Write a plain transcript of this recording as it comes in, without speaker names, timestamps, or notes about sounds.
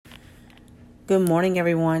Good morning,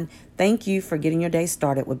 everyone. Thank you for getting your day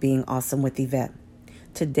started with being awesome with Yvette.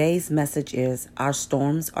 Today's message is Our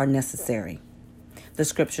Storms Are Necessary. The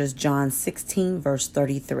scripture is John 16, verse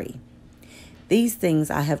 33. These things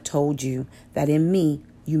I have told you, that in me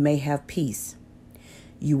you may have peace.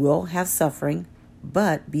 You will have suffering,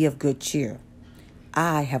 but be of good cheer.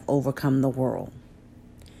 I have overcome the world.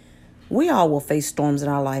 We all will face storms in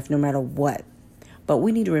our life no matter what, but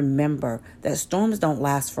we need to remember that storms don't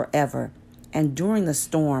last forever. And during the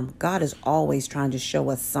storm, God is always trying to show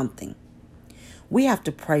us something. We have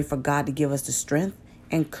to pray for God to give us the strength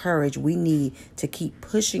and courage we need to keep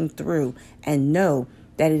pushing through and know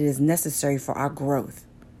that it is necessary for our growth.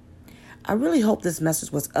 I really hope this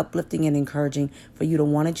message was uplifting and encouraging for you to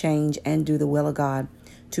want to change and do the will of God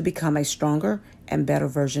to become a stronger and better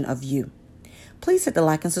version of you. Please hit the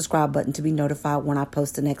like and subscribe button to be notified when I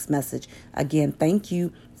post the next message. Again, thank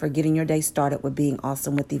you for getting your day started with being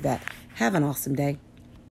awesome with Yvette. Have an awesome day.